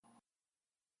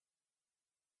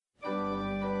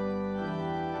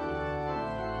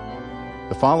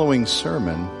The following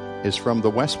sermon is from the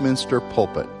Westminster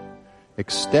pulpit,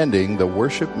 extending the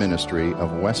worship ministry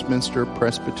of Westminster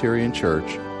Presbyterian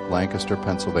Church, Lancaster,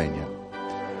 Pennsylvania.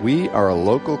 We are a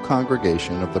local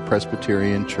congregation of the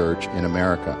Presbyterian Church in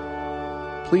America.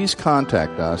 Please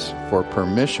contact us for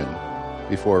permission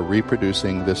before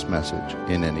reproducing this message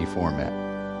in any format.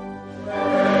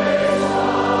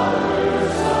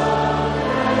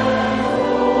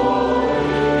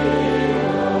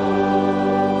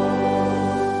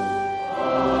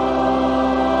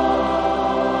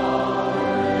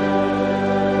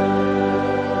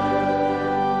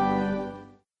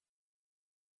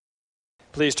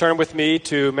 Please turn with me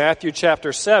to Matthew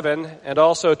chapter 7 and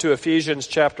also to Ephesians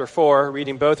chapter 4,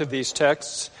 reading both of these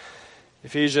texts.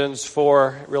 Ephesians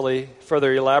 4 really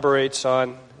further elaborates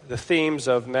on the themes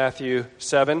of Matthew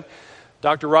 7.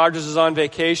 Dr. Rogers is on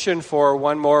vacation for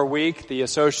one more week. The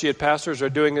associate pastors are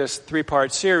doing this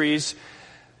three-part series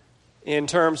in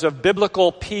terms of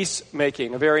biblical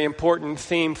peacemaking, a very important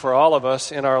theme for all of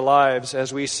us in our lives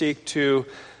as we seek to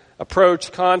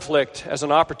approach conflict as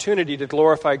an opportunity to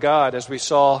glorify God, as we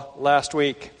saw last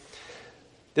week.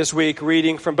 This week,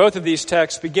 reading from both of these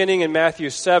texts, beginning in Matthew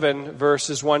 7,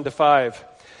 verses 1 to 5.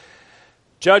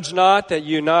 Judge not that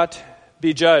you not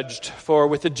be judged, for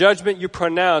with the judgment you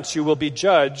pronounce you will be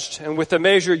judged, and with the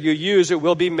measure you use it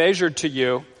will be measured to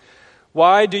you.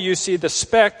 Why do you see the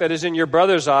speck that is in your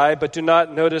brother's eye, but do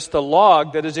not notice the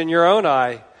log that is in your own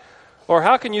eye? Or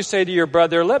how can you say to your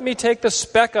brother, let me take the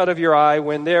speck out of your eye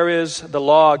when there is the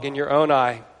log in your own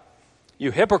eye?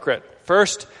 You hypocrite,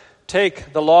 first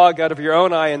take the log out of your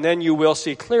own eye, and then you will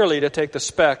see clearly to take the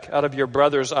speck out of your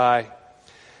brother's eye.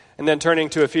 And then turning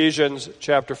to Ephesians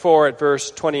chapter 4 at verse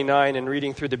 29 and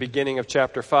reading through the beginning of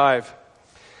chapter 5.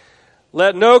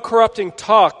 Let no corrupting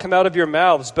talk come out of your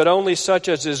mouths, but only such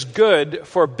as is good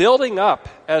for building up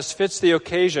as fits the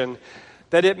occasion,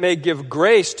 that it may give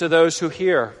grace to those who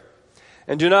hear.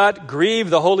 And do not grieve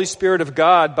the Holy Spirit of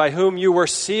God, by whom you were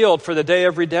sealed for the day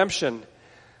of redemption.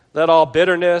 Let all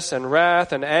bitterness and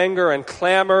wrath and anger and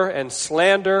clamor and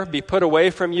slander be put away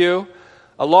from you,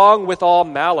 along with all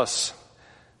malice.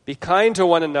 Be kind to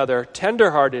one another,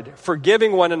 tender-hearted,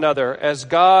 forgiving one another, as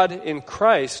God in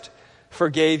Christ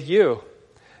forgave you.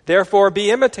 Therefore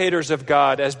be imitators of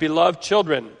God as beloved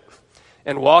children,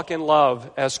 and walk in love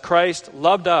as Christ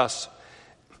loved us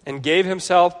and gave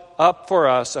himself up for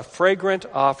us, a fragrant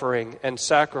offering and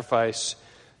sacrifice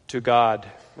to God.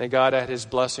 May God add his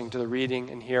blessing to the reading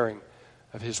and hearing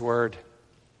of his word.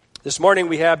 This morning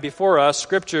we have before us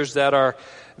scriptures that are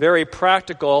very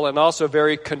practical and also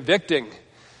very convicting.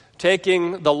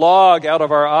 Taking the log out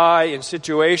of our eye in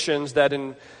situations that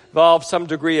involve some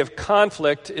degree of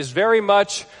conflict is very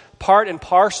much part and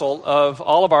parcel of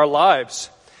all of our lives.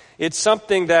 It's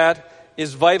something that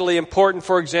is vitally important,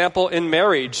 for example, in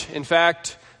marriage. In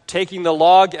fact, taking the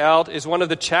log out is one of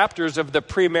the chapters of the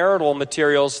premarital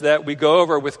materials that we go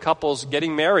over with couples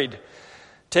getting married.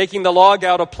 Taking the log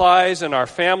out applies in our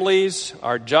families,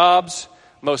 our jobs,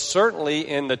 most certainly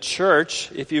in the church.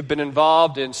 If you've been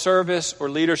involved in service or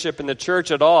leadership in the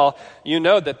church at all, you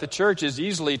know that the church is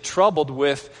easily troubled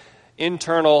with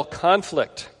internal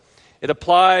conflict. It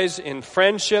applies in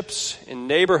friendships, in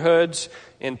neighborhoods,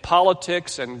 in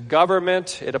politics and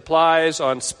government. It applies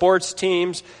on sports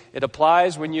teams. It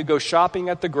applies when you go shopping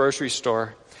at the grocery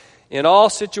store. In all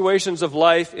situations of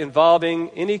life involving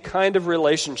any kind of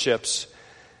relationships,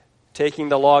 taking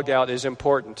the log out is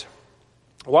important.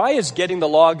 Why is getting the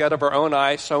log out of our own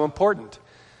eye so important?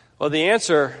 Well, the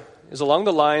answer is along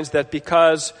the lines that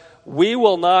because we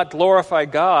will not glorify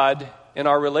God in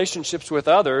our relationships with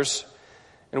others,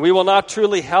 and we will not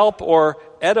truly help or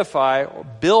edify or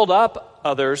build up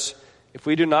others if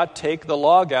we do not take the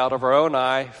log out of our own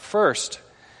eye first.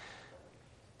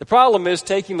 The problem is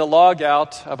taking the log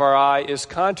out of our eye is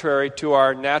contrary to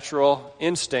our natural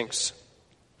instincts.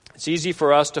 It's easy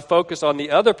for us to focus on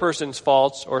the other person's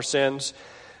faults or sins,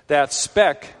 that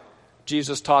speck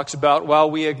Jesus talks about, while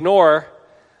we ignore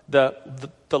the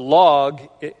log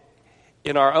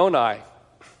in our own eye.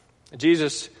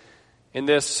 Jesus, in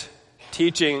this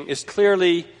teaching, is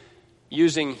clearly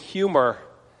using humor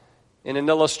in an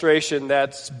illustration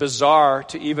that's bizarre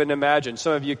to even imagine.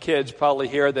 Some of you kids probably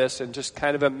hear this and just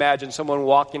kind of imagine someone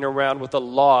walking around with a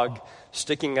log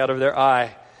sticking out of their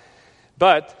eye.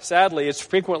 But sadly, it's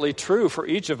frequently true for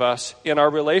each of us in our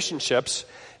relationships,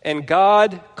 and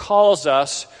God calls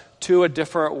us to a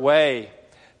different way,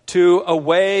 to a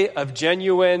way of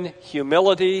genuine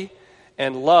humility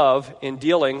and love in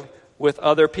dealing with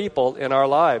other people in our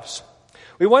lives.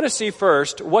 We want to see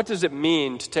first, what does it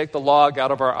mean to take the log out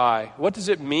of our eye? What does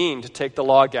it mean to take the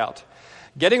log out?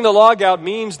 Getting the log out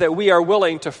means that we are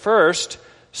willing to first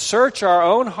search our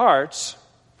own hearts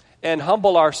and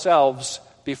humble ourselves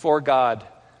before God.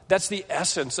 That's the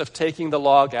essence of taking the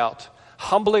log out.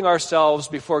 Humbling ourselves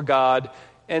before God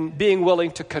and being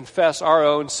willing to confess our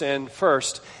own sin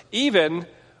first, even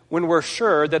when we're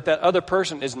sure that that other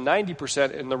person is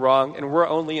 90% in the wrong and we're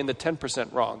only in the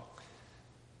 10% wrong.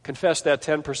 Confess that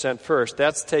 10% first.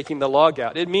 That's taking the log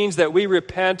out. It means that we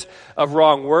repent of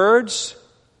wrong words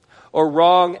or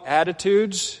wrong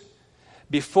attitudes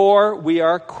before we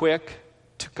are quick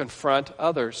to confront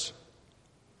others.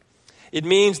 It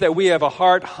means that we have a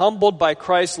heart humbled by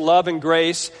Christ's love and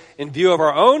grace in view of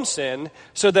our own sin,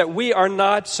 so that we are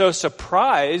not so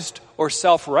surprised or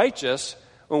self-righteous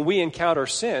when we encounter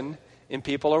sin in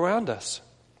people around us.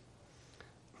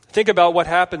 Think about what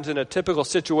happens in a typical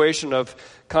situation of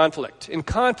conflict. In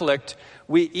conflict,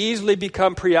 we easily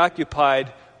become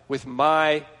preoccupied with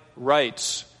my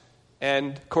rights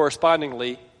and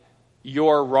correspondingly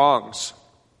your wrongs.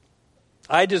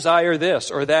 I desire this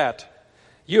or that.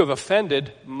 You have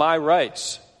offended my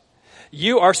rights.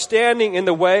 You are standing in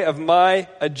the way of my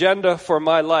agenda for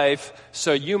my life,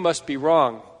 so you must be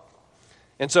wrong.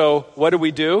 And so what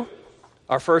do?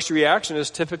 Our first reaction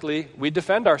is typically we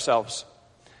defend ourselves.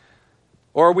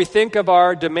 Or we think of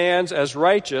our demands as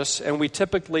righteous, and we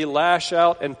typically lash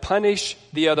out and punish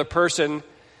the other person,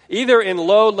 either in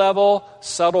low-level,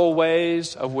 subtle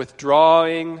ways of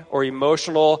withdrawing or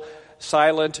emotional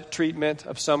silent treatment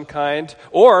of some kind,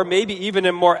 or maybe even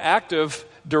in more active,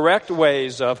 direct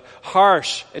ways of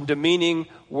harsh and demeaning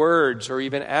words or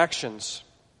even actions.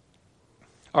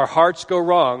 Our hearts go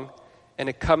wrong, and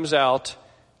it comes out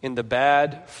in the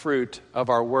bad fruit of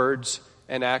our words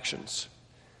and actions.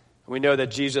 We know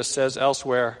that Jesus says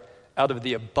elsewhere, out of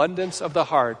the abundance of the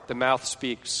heart, the mouth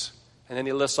speaks. And then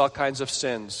he lists all kinds of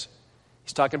sins.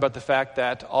 He's talking about the fact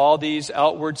that all these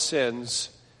outward sins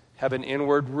have an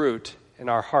inward root in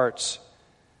our hearts.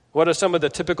 What are some of the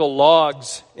typical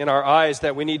logs in our eyes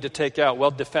that we need to take out?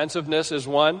 Well, defensiveness is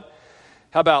one.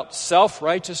 How about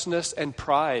self-righteousness and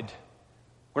pride?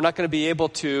 We're not going to be able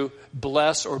to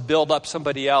bless or build up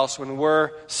somebody else when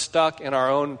we're stuck in our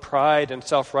own pride and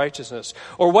self-righteousness.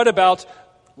 Or what about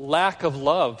lack of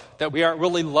love, that we aren't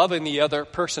really loving the other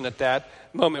person at that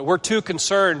moment? We're too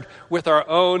concerned with our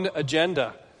own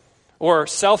agenda. Or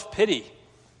self-pity.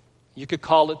 You could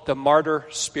call it the martyr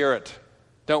spirit.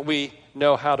 Don't we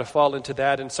know how to fall into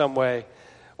that in some way?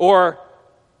 Or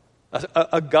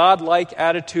a godlike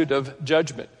attitude of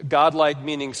judgment. Godlike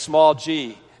meaning small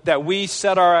g. That we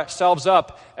set ourselves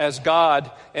up as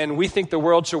God and we think the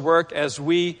world should work as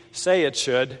we say it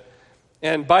should.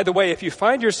 And by the way, if you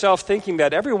find yourself thinking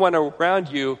that everyone around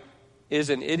you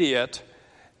is an idiot,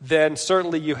 then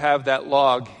certainly you have that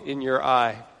log in your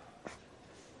eye.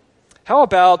 How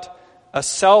about a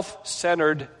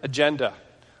self-centered agenda?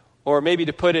 Or maybe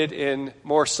to put it in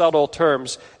more subtle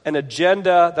terms, an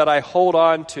agenda that I hold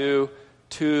on to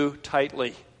too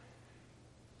tightly.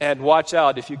 And watch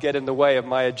out if you get in the way of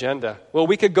my agenda. Well,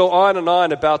 we could go on and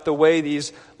on about the way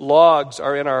these logs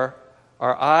are in our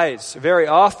eyes. Very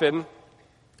often,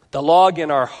 the log in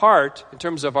our heart, in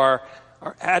terms of our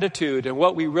attitude and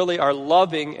what we really are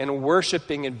loving and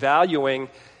worshiping and valuing,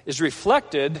 is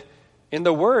reflected in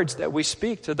the words that we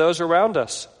speak to those around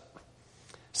us.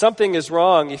 Something is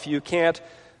wrong if you can't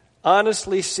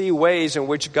honestly see ways in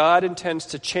which God intends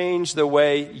to change the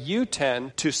way you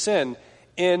tend to sin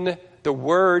in the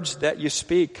words that you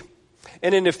speak.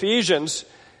 And in Ephesians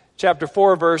chapter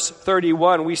 4, verse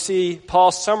 31, we see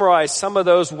Paul summarize some of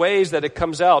those ways that it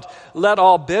comes out. Let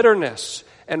all bitterness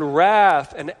and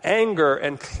wrath and anger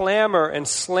and clamor and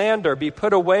slander be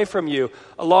put away from you,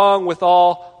 along with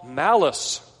all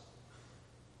malice.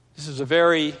 This is a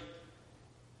very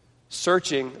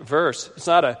searching verse. It's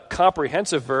not a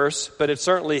comprehensive verse, but it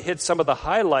certainly hits some of the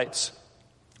highlights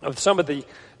of some of the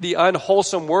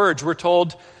unwholesome words. We're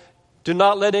told, do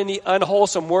not let any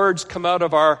unwholesome words come out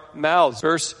of our mouths.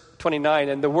 Verse 29,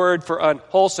 and the word for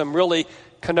unwholesome really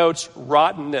connotes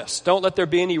rottenness. Don't let there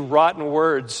be any rotten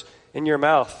words in your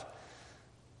mouth.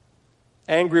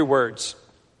 Angry words.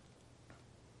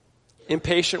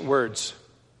 Impatient words.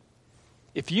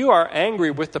 If you are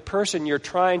angry with the person you're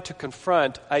trying to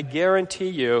confront, I guarantee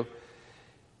you,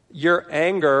 your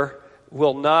anger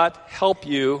will not help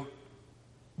you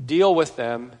deal with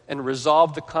them and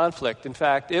resolve the conflict. In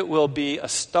fact, it will be a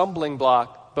stumbling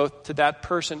block both to that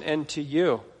person and to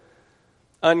you.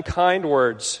 Unkind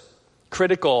words,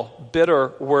 critical,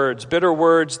 bitter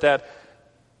words that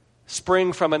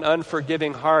spring from an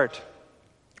unforgiving heart,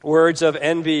 Words of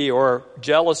envy or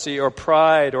jealousy or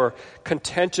pride or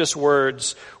contentious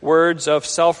words, words of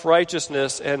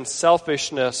self-righteousness and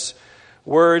selfishness,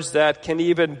 words that can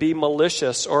even be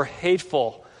malicious or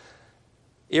hateful,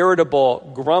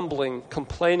 irritable, grumbling,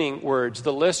 complaining words.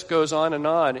 The list goes on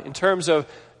in terms of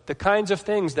the kinds of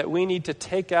things that we need to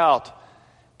take out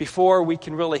before we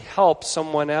can really help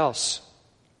someone else.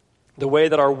 The way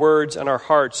that our words and our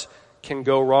hearts can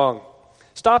go wrong.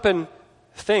 Stop and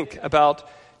think about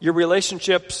your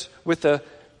relationships with the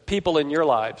people in your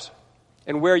lives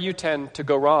and where you tend to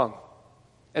go wrong.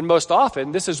 And most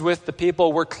often, this is with the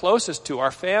people we're closest to,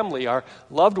 our family, our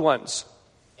loved ones.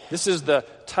 This is the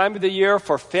time of the year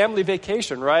for family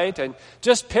vacation, right? And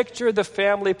just picture the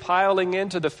family piling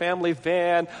into the family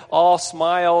van, all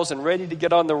smiles and ready to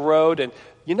get on the road. And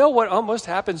you know what almost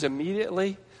happens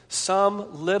immediately?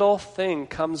 Some little thing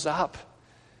comes up.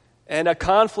 And a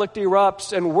conflict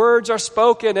erupts, and words are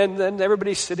spoken, and then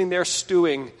everybody's sitting there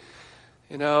stewing,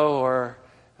 or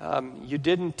you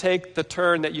didn't take the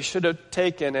turn that you should have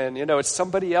taken, and, it's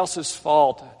somebody else's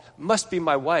fault. Must be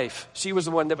my wife. She was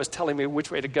the one that was telling me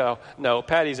which way to go. No,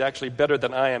 Patty's actually better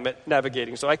than I am at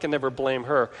navigating, so I can never blame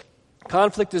her.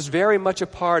 Conflict is very much a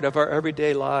part of our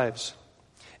everyday lives.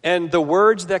 And the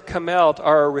words that come out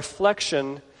are a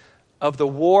reflection of the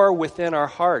war within our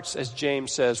hearts, as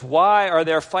James says. Why are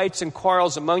there fights and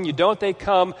quarrels among you? Don't they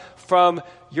come from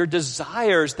your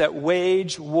desires that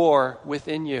wage war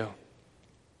within you?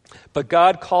 But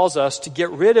God calls us to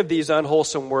get rid of these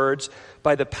unwholesome words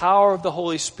by the power of the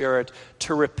Holy Spirit,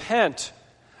 to repent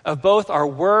of both our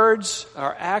words,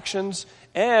 our actions,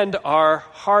 and our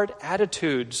heart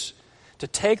attitudes, to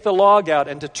take the log out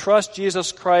and to trust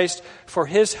Jesus Christ for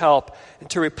His help, and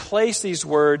to replace these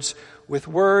words with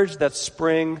words that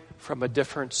spring from a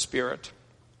different spirit.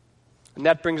 And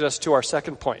that brings us to our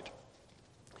second point.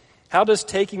 How does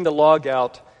taking the log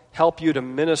out help you to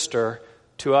minister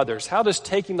to others? How does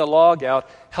taking the log out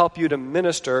help you to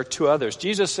minister to others?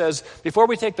 Jesus says, before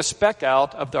we take the speck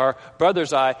out of our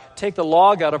brother's eye, take the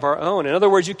log out of our own. In other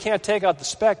words, you can't take out the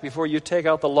speck before you take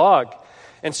out the log.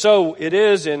 And so it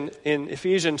is in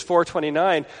Ephesians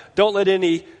 4:29, don't let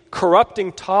any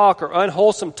corrupting talk or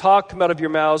unwholesome talk come out of your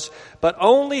mouths, but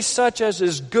only such as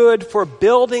is good for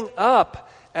building up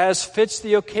as fits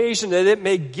the occasion, that it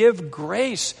may give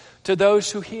grace to those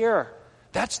who hear.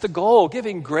 That's the goal,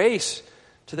 giving grace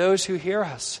to those who hear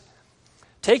us.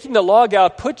 Taking the log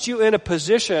out puts you in a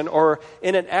position or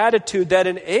in an attitude that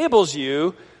enables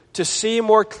you to see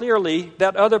more clearly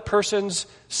that other person's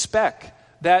speck,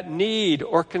 that need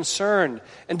or concern,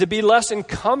 and to be less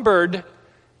encumbered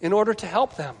in order to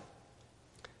help them.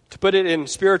 To put it in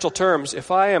spiritual terms,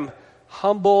 if I am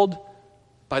humbled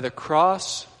by the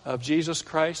cross of Jesus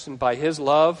Christ and by His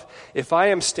love, if I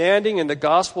am standing in the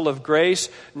gospel of grace,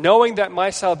 knowing that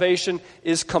my salvation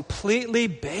is completely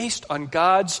based on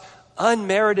God's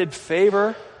unmerited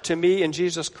favor to me in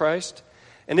Jesus Christ,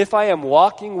 and if I am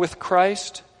walking with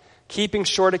Christ, keeping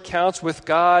short accounts with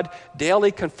God,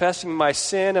 daily confessing my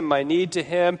sin and my need to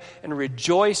Him, and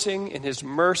rejoicing in His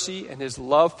mercy and His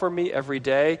love for me every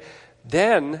day,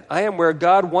 then I am where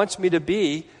God wants me to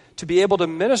be able to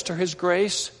minister His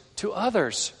grace to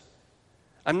others.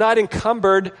 I'm not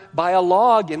encumbered by a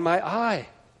log in my eye.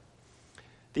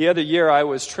 The other year I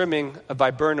was trimming a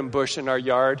viburnum bush in our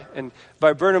yard, and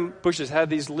viburnum bushes have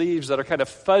these leaves that are kind of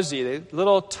fuzzy, they're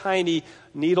little tiny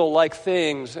needle-like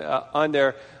things on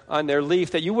their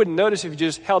leaf that you wouldn't notice if you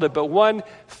just held it, but one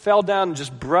fell down and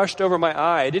just brushed over my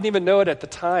eye. I didn't even know it at the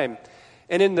time.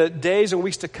 And in the days and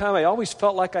weeks to come, I always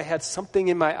felt like I had something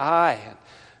in my eye.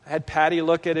 I had Patty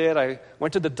look at it. I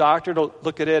went to the doctor to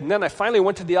look at it. And then I finally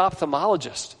went to the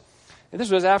ophthalmologist. And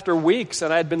this was after weeks,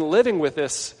 and I had been living with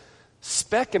this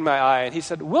speck in my eye. And he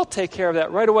said, we'll take care of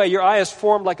that right away. Your eye has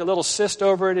formed like a little cyst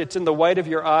over it. It's in the white of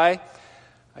your eye.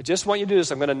 I just want you to do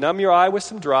this. I'm going to numb your eye with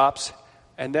some drops,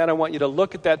 and then I want you to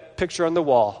look at that picture on the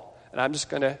wall. And I'm just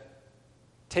going to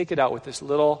take it out with this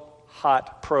little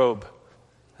hot probe.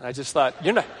 And I just thought,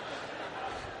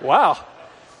 wow.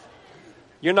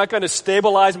 You're not going to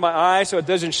stabilize my eye so it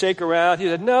doesn't shake around. He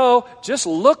said, no, just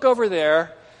look over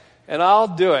there and I'll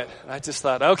do it. And I just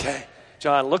thought, okay,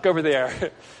 John, look over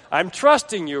there. I'm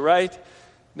trusting you, right?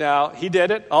 Now, he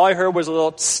did it. All I heard was a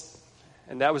little tss,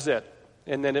 and that was it.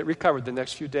 And then it recovered the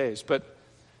next few days. But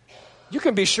you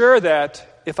can be sure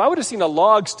that if I would have seen a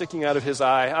log sticking out of his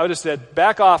eye, I would have said,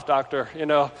 back off, doctor,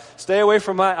 stay away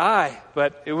from my eye.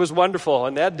 But it was wonderful,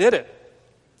 and that did it.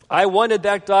 I wanted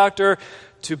that doctor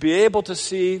to be able to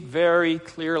see very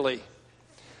clearly.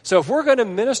 So if we're going to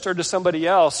minister to somebody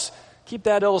else, keep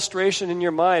that illustration in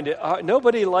your mind.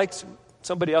 Nobody likes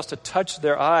somebody else to touch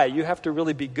their eye. You have to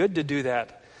really be good to do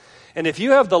that. And if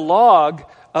you have the log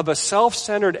of a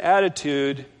self-centered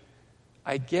attitude,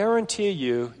 I guarantee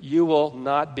you, you will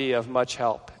not be of much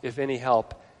help, if any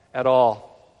help at all.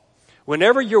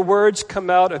 Whenever your words come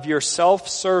out of your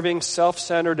self-serving,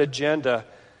 self-centered agenda,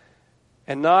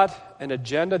 and not an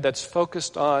agenda that's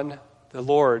focused on the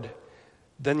Lord,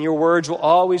 then your words will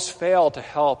always fail to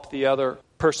help the other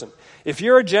person. If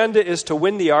your agenda is to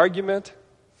win the argument,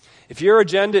 if your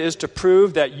agenda is to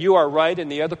prove that you are right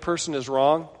and the other person is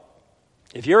wrong,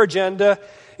 if your agenda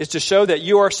is to show that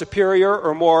you are superior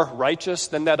or more righteous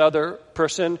than that other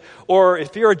person, or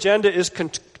if your agenda is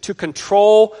to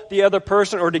control the other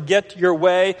person or to get your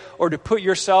way or to put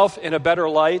yourself in a better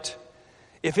light,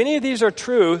 if any of these are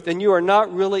true, then you are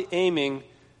not really aiming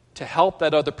to help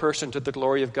that other person to the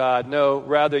glory of God. No,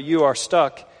 rather you are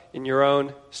stuck in your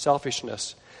own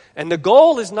selfishness. And the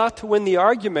goal is not to win the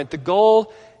argument. The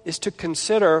goal is to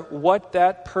consider what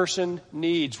that person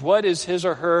needs. What is his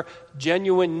or her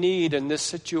genuine need in this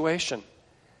situation?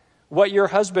 What your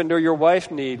husband or your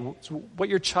wife needs, what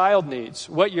your child needs,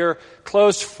 what your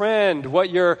close friend, what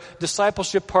your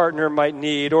discipleship partner might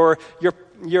need, or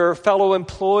your fellow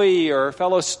employee or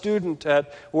fellow student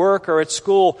at work or at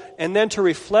school, and then to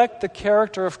reflect the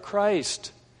character of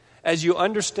Christ as you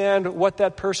understand what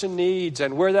that person needs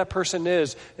and where that person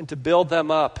is, and to build them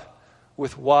up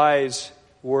with wise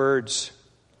words.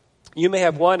 You may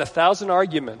have won 1,000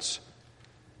 arguments,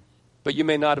 but you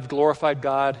may not have glorified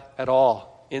God at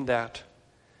all in that.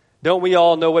 Don't we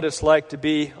all know what it's like to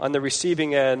be on the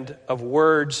receiving end of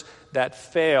words that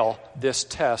fail this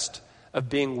test of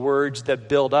being words that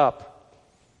build up?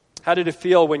 How did it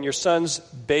feel when your son's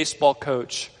baseball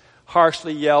coach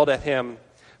harshly yelled at him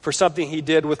for something he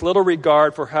did with little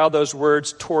regard for how those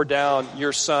words tore down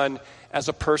your son as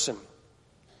a person?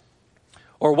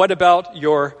 Or what about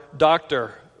your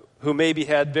doctor who maybe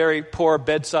had very poor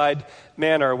bedside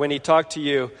manner when he talked to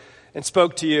you and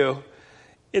spoke to you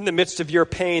in the midst of your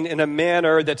pain in a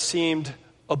manner that seemed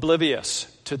oblivious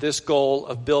to this goal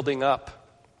of building up?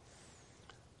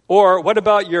 Or what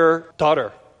about your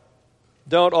daughter?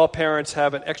 Don't all parents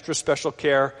have an extra special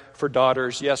care for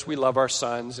daughters? Yes, we love our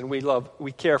sons and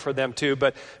we care for them too,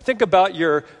 but think about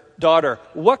your daughter.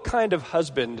 What kind of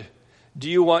husband do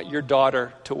you want your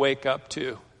daughter to wake up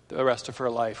to the rest of her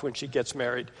life when she gets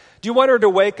married? Do you want her to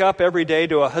wake up every day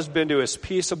to a husband who is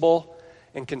peaceable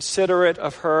and considerate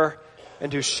of her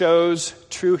and who shows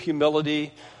true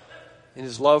humility in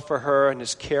his love for her and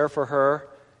his care for her,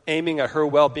 aiming at her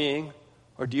well-being?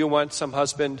 Or do you want some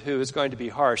husband who is going to be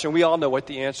harsh? And we all know what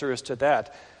the answer is to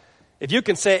that. If you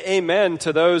can say amen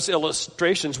to those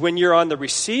illustrations when you're on the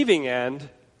receiving end,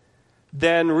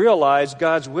 then realize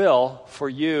God's will for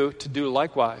you to do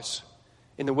likewise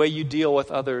in the way you deal with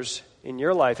others in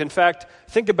your life. In fact,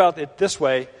 think about it this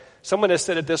way. Someone has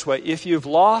said it this way: if you've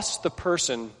lost the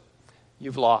person,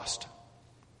 you've lost.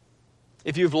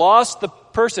 If you've lost the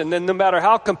person, then no matter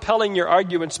how compelling your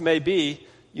arguments may be,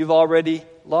 you've already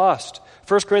lost.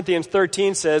 1 Corinthians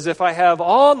 13 says, if I have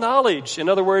all knowledge, in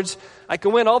other words, I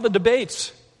can win all the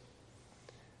debates,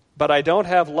 but I don't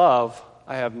have love,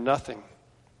 I have nothing.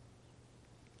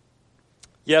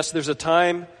 Yes, there's a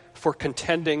time for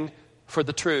contending for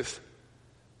the truth.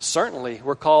 Certainly,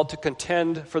 we're called to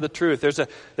contend for the truth.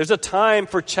 There's a time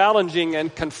for challenging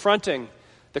and confronting.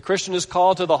 The Christian is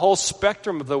called to the whole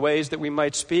spectrum of the ways that we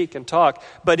might speak and talk.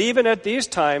 But even at these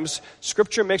times,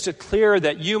 Scripture makes it clear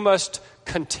that you must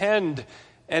contend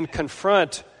and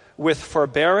confront with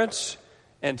forbearance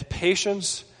and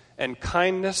patience and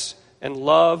kindness and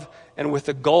love, and with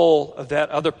the goal of that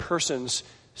other person's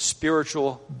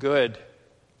spiritual good.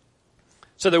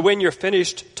 So that when you're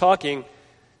finished talking,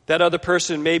 that other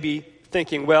person may be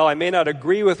thinking, well, I may not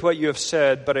agree with what you have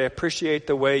said, but I appreciate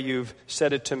the way you've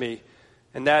said it to me.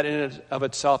 And that in and of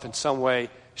itself in some way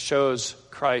shows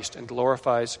Christ and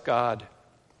glorifies God.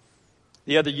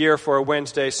 The other year for a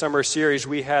Wednesday summer series,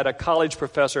 we had a college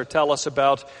professor tell us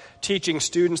about teaching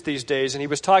students these days, and he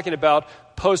was talking about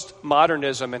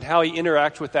postmodernism and how he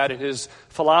interacts with that in his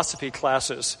philosophy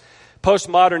classes.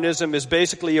 Postmodernism is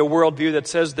basically a worldview that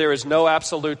says there is no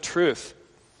absolute truth.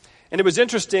 And it was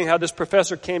interesting how this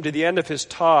professor came to the end of his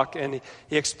talk, and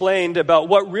he explained about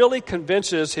what really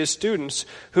convinces his students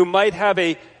who might have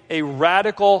a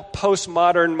radical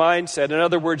postmodern mindset. In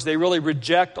other words, they really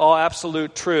reject all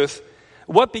absolute truth.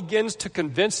 What begins to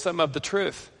convince them of the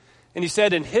truth? And he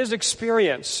said, in his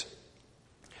experience,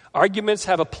 arguments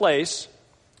have a place,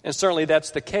 and certainly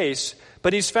that's the case,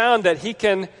 but he's found that he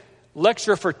can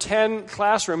lecture for 10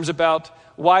 classrooms about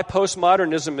why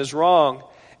postmodernism is wrong,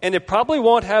 and it probably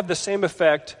won't have the same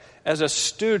effect as a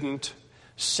student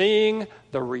seeing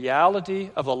the reality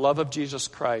of the love of Jesus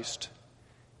Christ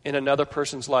in another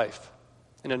person's life,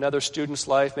 in another student's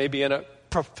life, maybe in a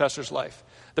professor's life.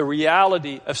 The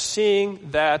reality of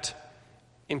seeing that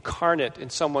incarnate in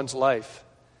someone's life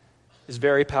is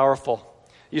very powerful.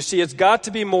 You see, it's got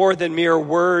to be more than mere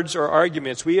words or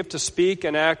arguments. We have to speak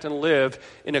and act and live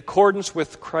in accordance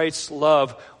with Christ's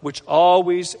love, which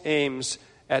always aims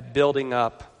at building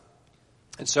up.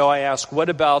 And so I ask, what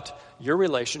about your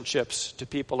relationships to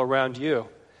people around you?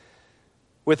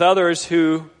 With others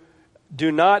who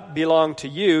do not belong to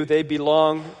you, they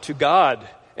belong to God.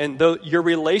 And your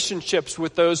relationships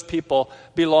with those people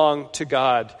belong to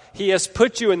God. He has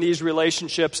put you in these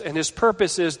relationships, and His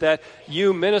purpose is that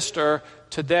you minister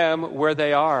to them where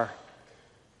they are.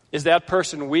 Is that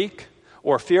person weak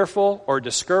or fearful or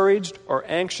discouraged or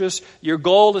anxious? Your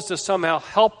goal is to somehow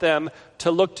help them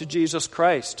to look to Jesus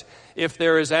Christ. If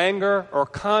there is anger or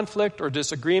conflict or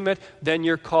disagreement, then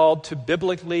you're called to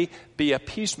biblically be a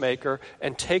peacemaker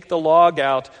and take the log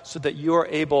out so that you are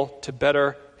able to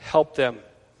better help them.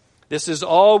 This is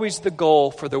always the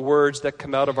goal for the words that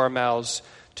come out of our mouths,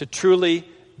 to truly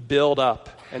build up.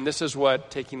 And this is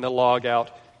what taking the log out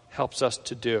helps us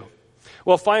to do.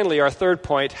 Well, finally, our third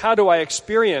point, how do I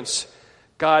experience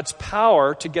God's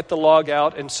power to get the log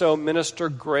out and so minister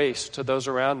grace to those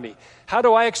around me? How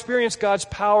do I experience God's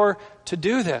power to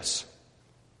do this?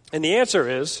 And the answer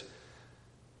is,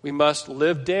 we must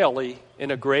live daily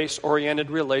in a grace-oriented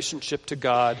relationship to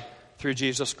God through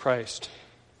Jesus Christ.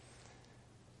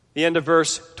 The end of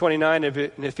verse 29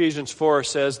 in Ephesians 4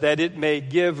 says that it may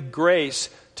give grace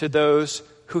to those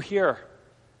who hear.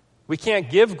 We can't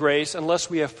give grace unless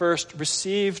we have first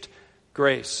received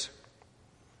grace.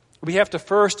 We have to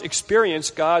first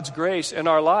experience God's grace in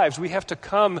our lives. We have to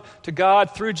come to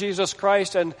God through Jesus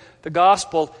Christ and the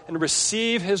gospel and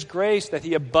receive His grace that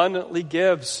He abundantly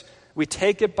gives. We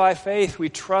take it by faith. We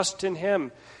trust in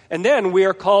Him. And then we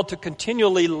are called to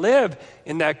continually live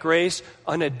in that grace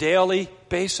on a daily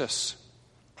basis.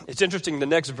 It's interesting, the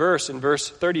next verse, in verse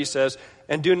 30 says,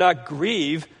 "And do not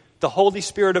grieve the Holy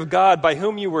Spirit of God, by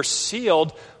whom you were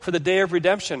sealed for the day of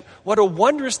redemption." What a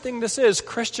wondrous thing this is.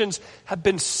 Christians have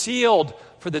been sealed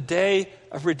for the day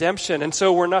of redemption. And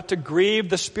so we're not to grieve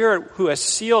the Spirit who has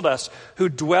sealed us, who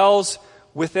dwells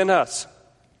within us.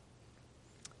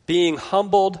 Being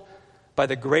humbled by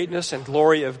the greatness and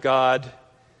glory of God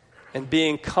and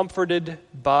being comforted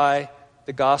by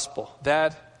the gospel.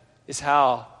 That is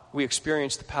how we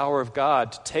experience the power of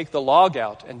God to take the log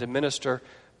out and to minister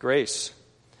grace.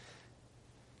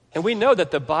 And we know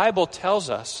that the Bible tells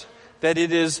us that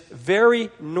it is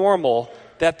very normal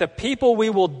that the people we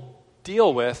will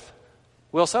deal with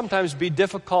will sometimes be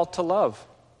difficult to love.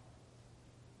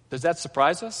 Does that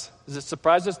surprise us? Does it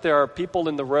surprise us there are people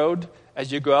in the road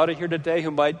as you go out of here today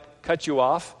who might cut you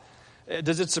off?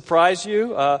 Does it surprise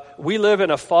you? We live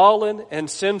in a fallen and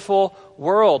sinful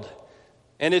world,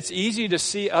 and it's easy to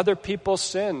see other people's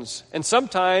sins. And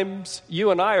sometimes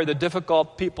you and I are the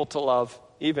difficult people to love,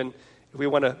 even if we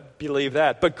want to believe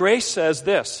that. But grace says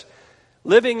this.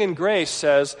 Living in grace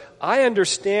says, I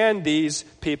understand these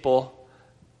people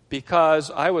because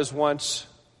I was once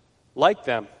like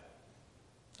them.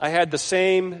 I had the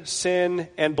same sin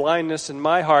and blindness in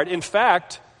my heart. In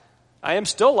fact, I am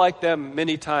still like them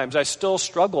many times. I still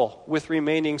struggle with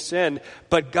remaining sin.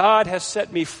 But God has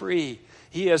set me free.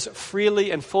 He has freely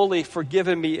and fully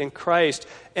forgiven me in Christ.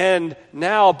 And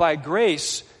now, by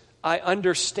grace, I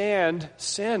understand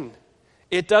sin.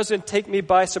 It doesn't take me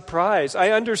by surprise. I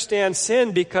understand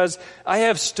sin because I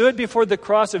have stood before the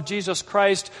cross of Jesus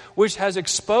Christ, which has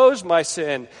exposed my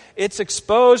sin. It's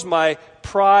exposed my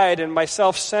pride and my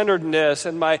self-centeredness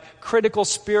and my critical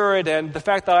spirit and the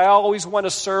fact that I always want to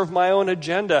serve my own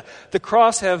agenda. The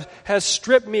cross has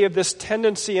stripped me of this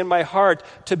tendency in my heart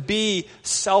to be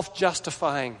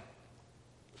self-justifying.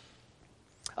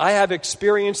 I have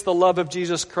experienced the love of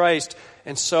Jesus Christ,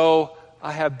 and so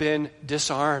I have been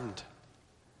disarmed.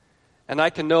 And I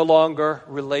can no longer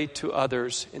relate to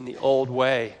others in the old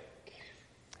way.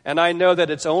 And I know that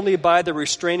it's only by the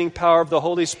restraining power of the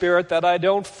Holy Spirit that I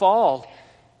don't fall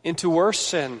into worse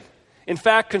sin. In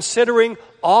fact, considering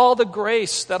all the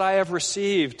grace that I have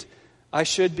received, I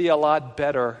should be a lot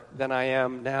better than I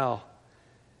am now.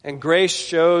 And grace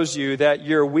shows you that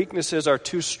your weaknesses are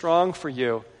too strong for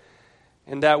you,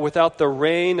 and that without the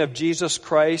reign of Jesus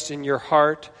Christ in your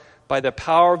heart, by the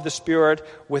power of the Spirit,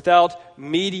 without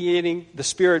the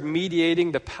Spirit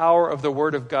mediating the power of the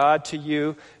Word of God to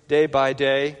you day by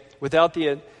day, without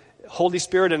the Holy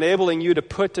Spirit enabling you to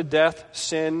put to death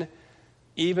sin,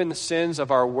 even the sins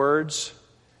of our words,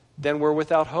 then we're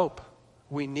without hope.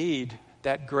 We need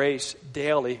that grace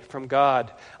daily from God.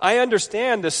 I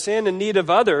understand the sin and need of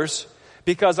others,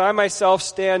 because I myself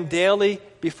stand daily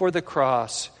before the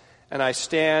cross, and I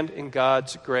stand in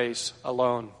God's grace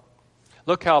alone.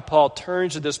 Look how Paul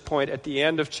turns to this point at the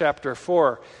end of chapter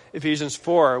 4, Ephesians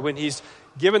 4, when he's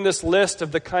given this list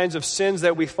of the kinds of sins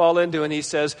that we fall into, and he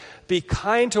says, be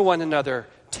kind to one another,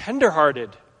 tenderhearted,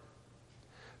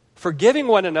 forgiving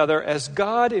one another as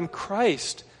God in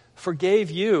Christ forgave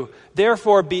you.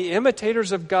 Therefore, be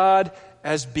imitators of God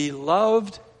as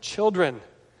beloved children,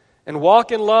 and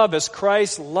walk in love as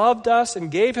Christ loved us and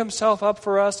gave himself up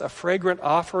for us, a fragrant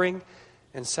offering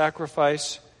and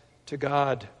sacrifice to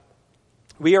God.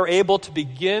 We are able to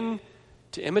begin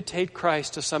to imitate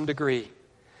Christ to some degree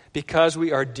because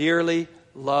we are dearly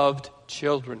loved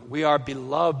children. We are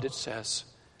beloved, it says.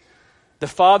 The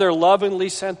Father lovingly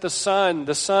sent the Son.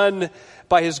 The Son,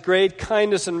 by his great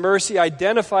kindness and mercy,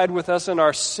 identified with us in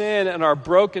our sin and our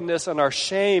brokenness and our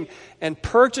shame and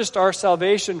purchased our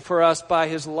salvation for us by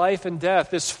his life and death,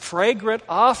 this fragrant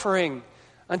offering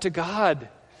unto God.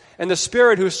 And the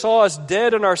Spirit who saw us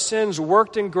dead in our sins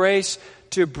worked in grace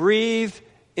to breathe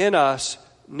in us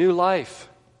new life.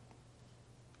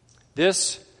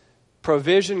 This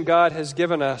provision God has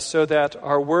given us so that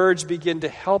our words begin to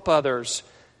help others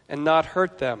and not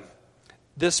hurt them.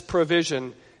 This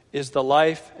provision is the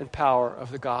life and power of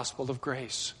the gospel of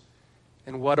grace.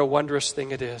 And what a wondrous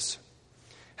thing it is.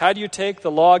 How do you take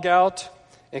the log out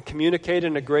and communicate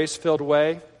in a grace-filled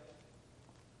way?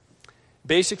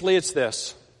 Basically, it's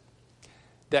this,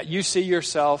 that you see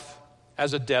yourself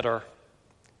as a debtor,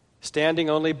 standing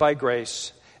only by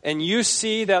grace, and you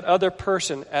see that other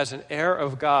person as an heir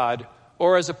of God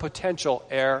or as a potential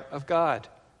heir of God.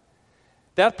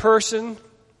 That person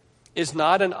is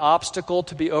not an obstacle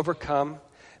to be overcome.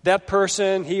 That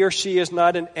person, he or she, is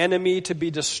not an enemy to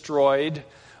be destroyed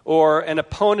or an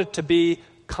opponent to be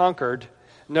conquered.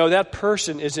 No, that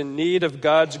person is in need of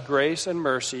God's grace and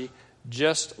mercy,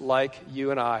 just like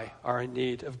you and I are in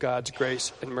need of God's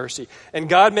grace and mercy. And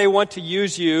God may want to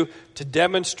use you to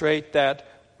demonstrate that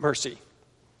mercy.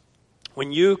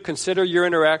 When you consider your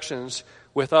interactions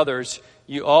with others,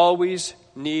 you always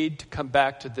need to come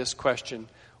back to this question: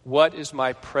 what is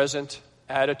my present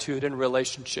attitude and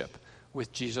relationship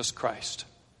with Jesus Christ?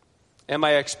 Am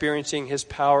I experiencing his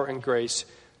power and grace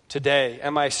today?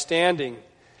 Am I standing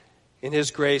in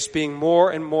his grace, being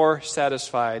more and more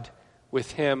satisfied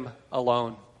with him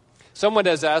alone? Someone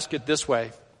has asked it this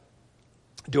way: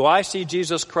 do I see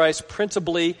Jesus Christ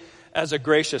principally as a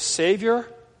gracious Savior,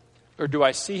 or do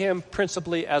I see him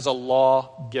principally as a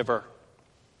lawgiver?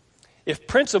 If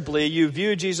principally you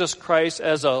view Jesus Christ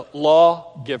as a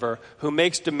lawgiver who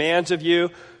makes demands of you,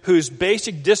 whose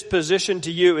basic disposition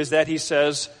to you is that he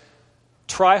says,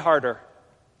 try harder.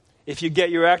 If you get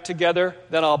your act together,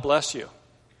 then I'll bless you.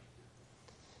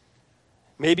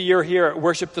 Maybe you're here at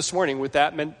worship this morning with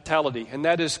that mentality, and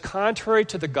that is contrary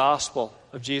to the gospel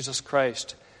of Jesus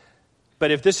Christ. But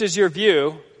if this is your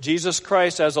view, Jesus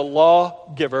Christ as a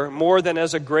lawgiver more than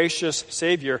as a gracious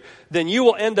Savior, then you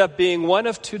will end up being one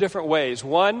of two different ways.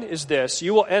 One is this: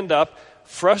 you will end up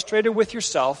frustrated with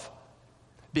yourself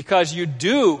because you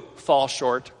do fall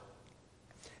short.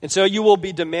 And so you will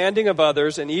be demanding of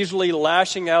others and easily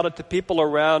lashing out at the people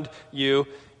around you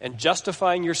and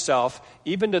justifying yourself,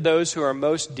 even to those who are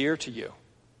most dear to you.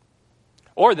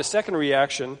 Or the second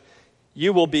reaction,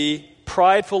 you will be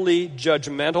pridefully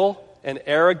judgmental and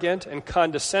arrogant and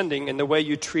condescending in the way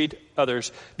you treat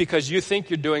others because you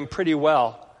think you're doing pretty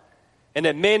well. And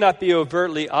it may not be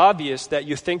overtly obvious that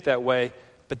you think that way,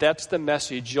 but that's the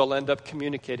message you'll end up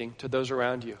communicating to those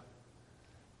around you.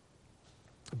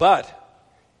 But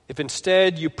if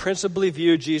instead you principally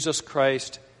view Jesus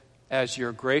Christ as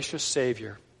your gracious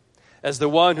Savior, as the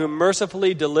one who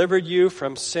mercifully delivered you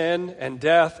from sin and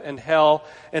death and hell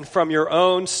and from your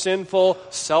own sinful,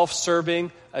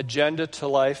 self-serving agenda to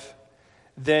life,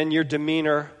 then your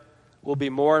demeanor will be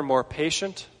more and more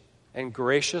patient and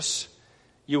gracious.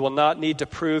 You will not need to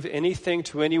prove anything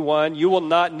to anyone. You will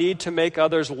not need to make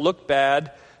others look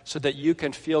bad so that you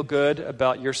can feel good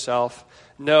about yourself.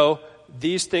 No,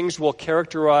 these things will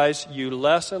characterize you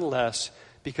less and less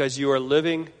because you are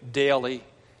living daily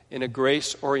in a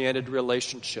grace-oriented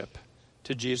relationship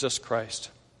to Jesus Christ.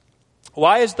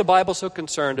 Why is the Bible so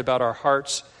concerned about our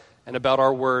hearts and about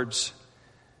our words?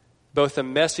 Both the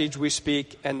message we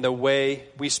speak and the way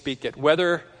we speak it.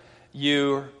 Whether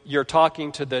you're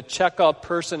talking to the checkout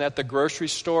person at the grocery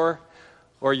store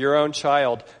or your own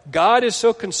child, God is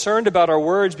so concerned about our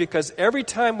words because every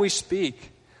time we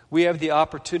speak, we have the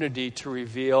opportunity to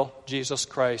reveal Jesus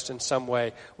Christ in some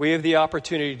way. We have the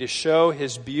opportunity to show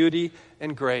his beauty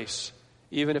and grace,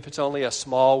 even if it's only a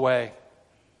small way.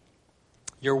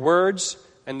 Your words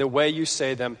and the way you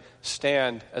say them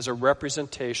stand as a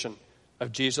representation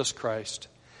of Jesus Christ.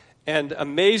 And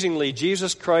amazingly,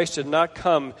 Jesus Christ did not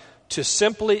come to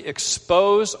simply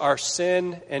expose our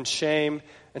sin and shame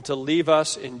and to leave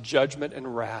us in judgment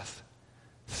and wrath.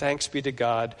 Thanks be to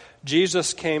God.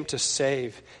 Jesus came to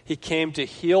save. He came to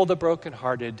heal the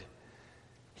brokenhearted.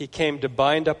 He came to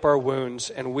bind up our wounds,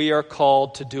 and we are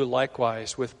called to do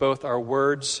likewise with both our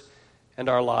words and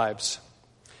our lives.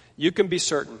 You can be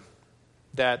certain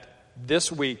that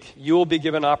this week you will be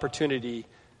given opportunity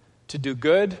to do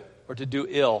good or to do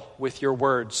ill with your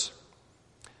words.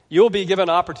 You will be given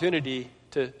opportunity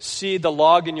to see the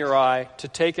log in your eye, to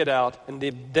take it out, and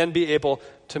then be able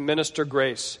to minister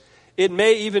grace. It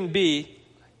may even be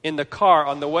in the car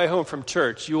on the way home from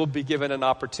church. You will be given an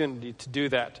opportunity to do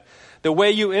that. The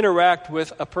way you interact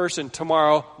with a person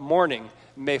tomorrow morning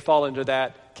may fall into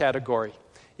that category.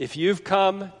 If you've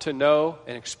come to know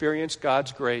and experience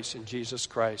God's grace in Jesus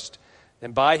Christ,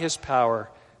 then by His power,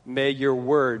 may your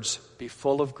words be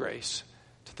full of grace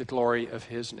to the glory of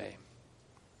His name.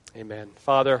 Amen.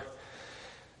 Father,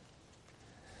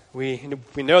 we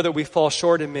know that we fall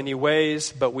short in many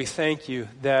ways, but we thank you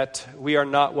that we are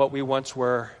not what we once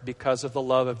were because of the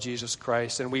love of Jesus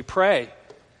Christ. And we pray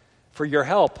for your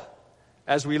help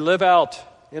as we live out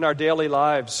in our daily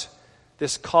lives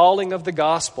this calling of the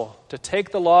gospel to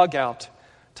take the log out,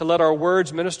 to let our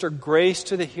words minister grace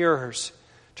to the hearers,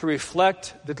 to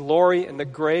reflect the glory and the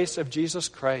grace of Jesus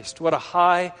Christ. What a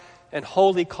high and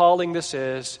holy calling this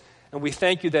is. And we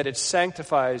thank you that it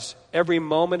sanctifies every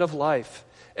moment of life,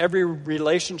 every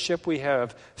relationship we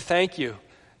have. Thank you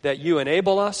that you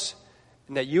enable us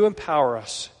and that you empower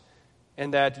us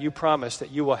and that you promise that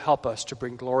you will help us to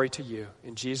bring glory to you.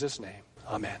 In Jesus' name,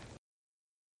 amen.